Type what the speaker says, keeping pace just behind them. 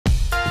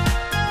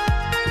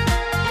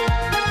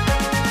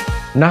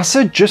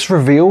NASA just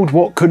revealed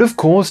what could have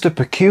caused a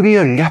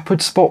peculiar leopard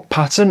spot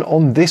pattern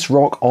on this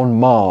rock on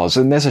Mars,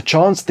 and there's a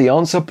chance the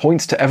answer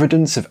points to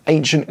evidence of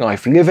ancient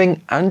life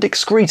living and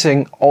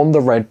excreting on the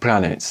red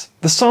planet.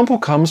 The sample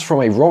comes from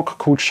a rock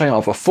called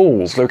Cheyava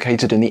Falls,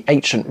 located in the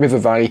ancient river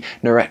valley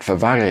Neretva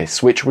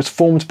Vallis, which was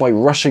formed by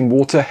rushing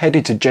water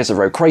headed to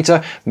Jezero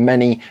Crater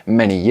many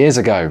years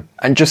ago.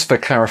 And just for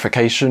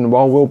clarification,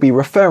 while we'll be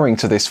referring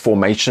to this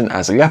formation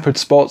as leopard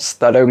spots,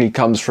 that only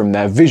comes from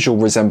their visual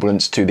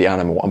resemblance to the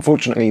animal.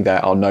 Unfortunately,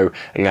 there are no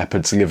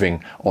leopards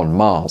living on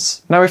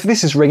Mars. Now, if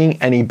this is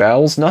ringing any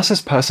bells,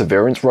 NASA's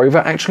Perseverance rover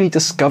actually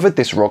discovered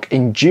this rock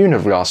in June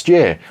of last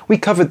year. We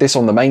covered this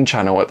on the main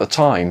channel at the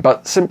time,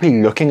 but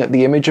simply looking at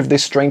the image of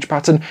this strange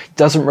pattern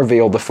doesn't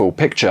reveal the full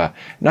picture.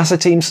 NASA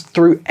teams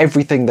threw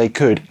everything they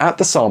could at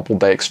the sample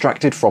they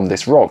extracted from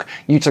this rock,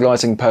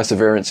 utilizing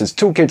Perseverance's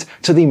toolkit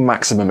to the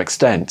maximum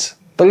extent.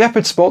 The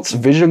leopard spots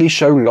visually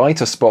show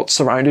lighter spots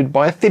surrounded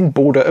by a thin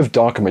border of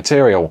darker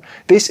material.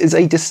 This is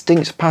a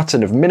distinct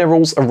pattern of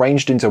minerals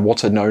arranged into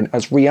what are known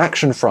as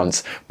reaction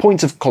fronts,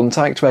 points of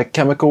contact where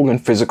chemical and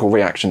physical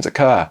reactions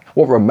occur.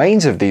 What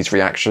remains of these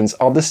reactions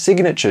are the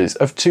signatures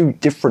of two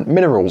different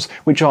minerals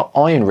which are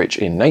iron-rich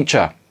in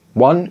nature.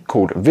 One,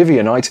 called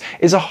vivianite,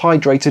 is a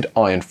hydrated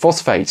iron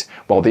phosphate,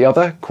 while the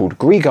other, called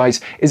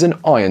greigite, is an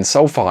iron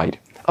sulfide.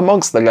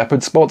 Amongst the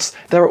leopard spots,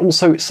 there are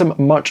also some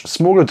much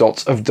smaller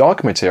dots of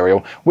dark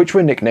material which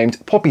were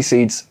nicknamed poppy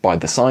seeds by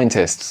the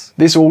scientists.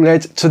 This all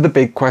led to the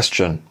big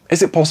question.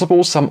 Is it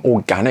possible some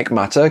organic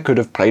matter could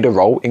have played a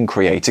role in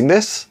creating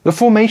this? The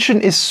formation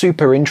is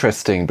super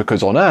interesting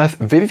because on Earth,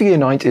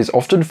 vivianite is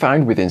often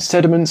found within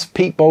sediments,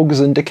 peat bogs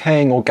and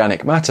decaying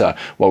organic matter,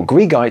 while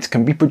greigite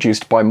can be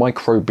produced by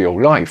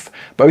microbial life.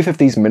 Both of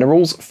these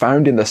minerals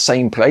found in the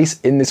same place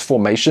in this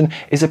formation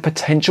is a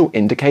potential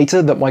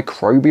indicator that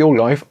microbial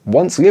life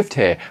once lived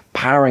here,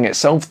 powering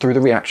itself through the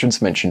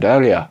reactions mentioned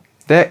earlier.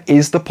 There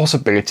is the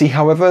possibility,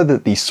 however,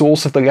 that the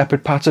source of the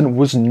leopard pattern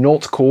was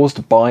not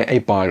caused by a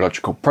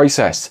biological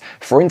process.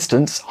 For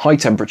instance, high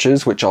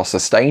temperatures, which are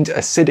sustained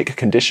acidic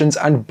conditions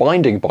and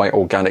binding by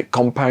organic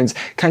compounds,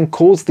 can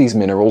cause these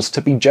minerals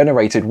to be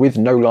generated with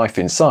no life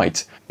in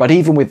sight. But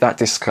even with that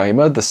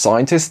disclaimer, the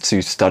scientists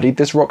who studied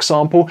this rock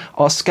sample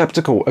are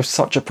skeptical of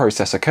such a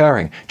process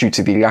occurring due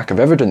to the lack of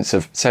evidence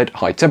of said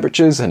high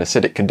temperatures and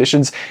acidic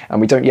conditions, and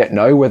we don't yet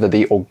know whether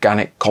the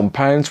organic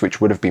compounds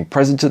which would have been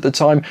present at the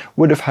time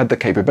would have had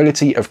the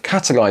capability of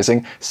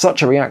catalyzing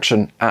such a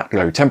reaction at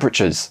low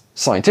temperatures.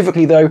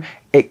 Scientifically though,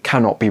 it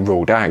cannot be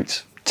ruled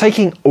out.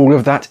 Taking all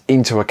of that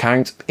into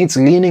account, it's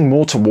leaning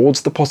more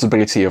towards the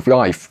possibility of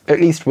life,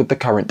 at least with the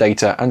current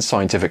data and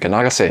scientific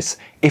analysis.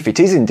 If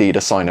it is indeed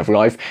a sign of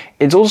life,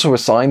 it's also a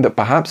sign that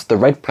perhaps the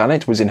red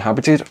planet was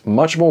inhabited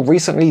much more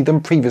recently than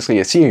previously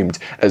assumed,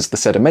 as the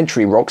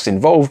sedimentary rocks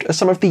involved are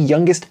some of the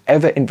youngest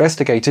ever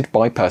investigated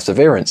by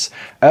Perseverance.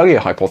 Earlier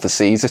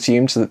hypotheses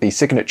assumed that the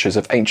signatures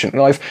of ancient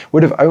life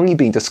would have only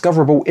been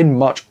discoverable in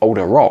much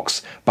older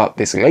rocks, but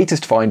this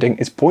latest finding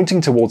is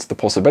pointing towards the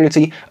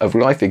possibility of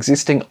life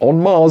existing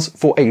on Mars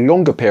for a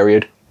longer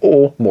period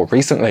or more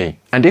recently.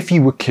 And if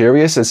you were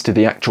curious as to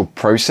the actual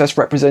process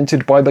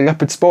represented by the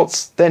leopard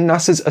spots, then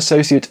NASA's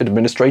Associate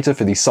Administrator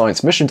for the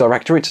Science Mission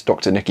Directorate,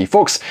 Dr. Nikki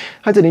Fox,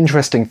 had an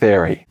interesting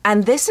theory.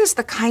 And this is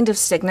the kind of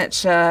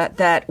signature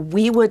that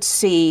we would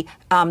see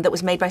that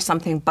was made by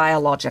something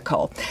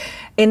biological.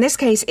 In this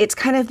case, it's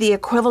kind of the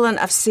equivalent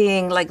of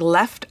seeing like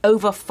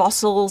leftover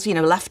fossils, you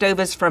know,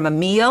 leftovers from a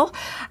meal,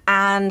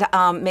 and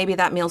maybe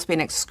that meal's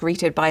been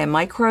excreted by a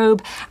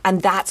microbe,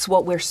 and that's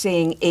what we're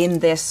seeing in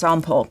this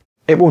sample.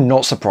 It will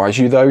not surprise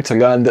you though to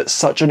learn that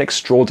such an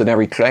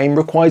extraordinary claim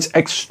requires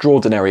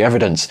extraordinary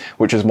evidence,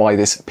 which is why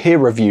this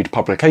peer-reviewed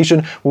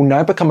publication will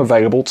now become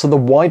available to the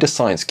wider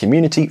science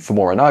community for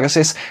more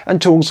analysis, and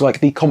tools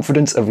like the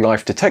Confidence of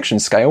Life Detection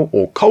Scale,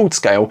 or COLD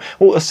scale,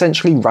 will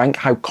essentially rank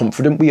how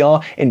confident we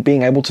are in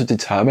being able to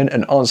determine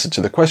an answer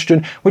to the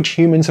question which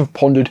humans have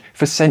pondered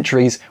for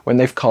centuries when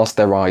they've cast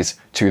their eyes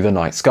to the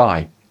night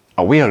sky.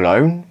 Are we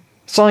alone?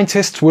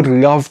 Scientists would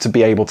love to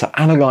be able to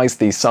analyse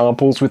these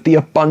samples with the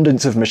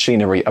abundance of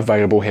machinery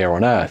available here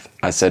on Earth.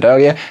 As said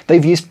earlier,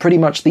 they've used pretty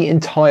much the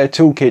entire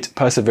toolkit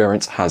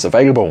Perseverance has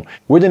available.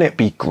 Wouldn't it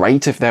be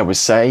great if there was,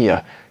 say,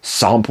 a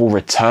sample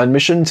return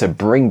mission to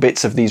bring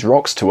bits of these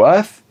rocks to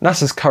Earth?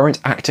 NASA's current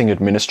acting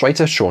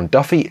administrator, Sean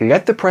Duffy,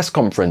 led the press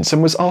conference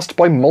and was asked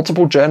by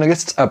multiple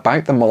journalists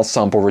about the Mars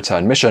sample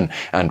return mission,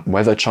 and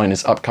whether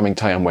China's upcoming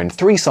Tianwen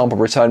 3 sample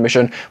return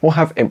mission will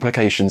have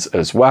implications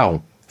as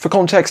well. For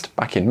context,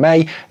 back in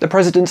May, the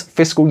President's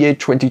fiscal year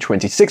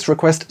 2026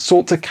 request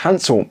sought to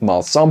cancel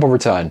Mars sample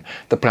return.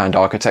 The planned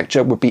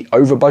architecture would be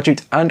over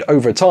budget and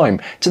over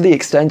time, to the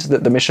extent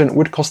that the mission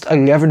would cost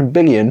 $11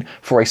 billion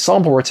for a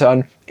sample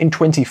return in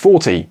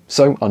 2040.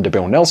 So under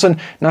Bill Nelson,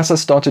 NASA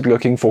started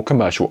looking for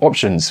commercial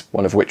options,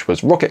 one of which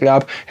was Rocket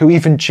Lab, who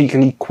even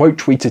cheekily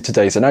quote-tweeted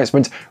today's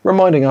announcement,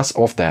 reminding us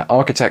of their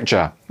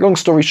architecture. Long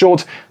story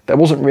short, there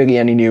wasn't really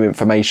any new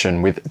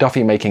information, with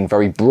Duffy making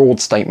very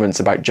broad statements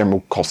about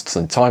general costs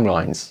and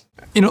timelines.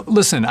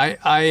 Listen,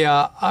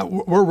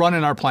 we're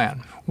running our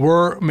plan.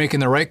 We're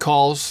making the right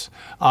calls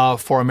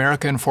for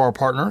America and for our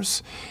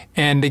partners.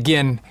 And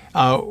again,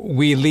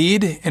 we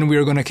lead, and we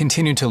are going to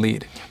continue to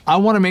lead. I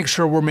want to make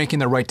sure we're making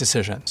the right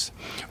decisions,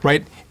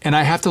 right? And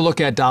I have to look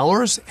at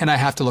dollars, and I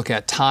have to look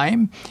at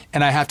time,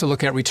 and I have to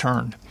look at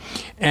return.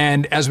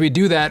 And as we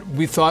do that,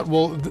 we thought,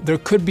 well, there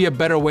could be a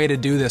better way to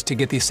do this to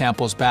get these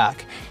samples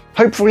back.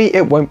 Hopefully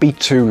it won't be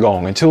too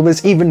long until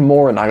there's even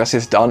more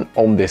analysis done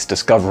on this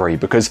discovery,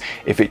 because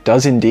if it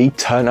does indeed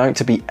turn out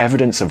to be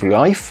evidence of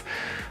life,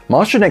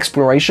 Martian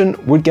exploration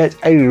would get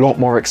a lot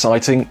more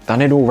exciting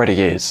than it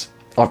already is.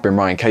 I've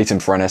been Caton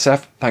for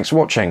NSF, thanks for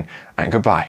watching, and goodbye.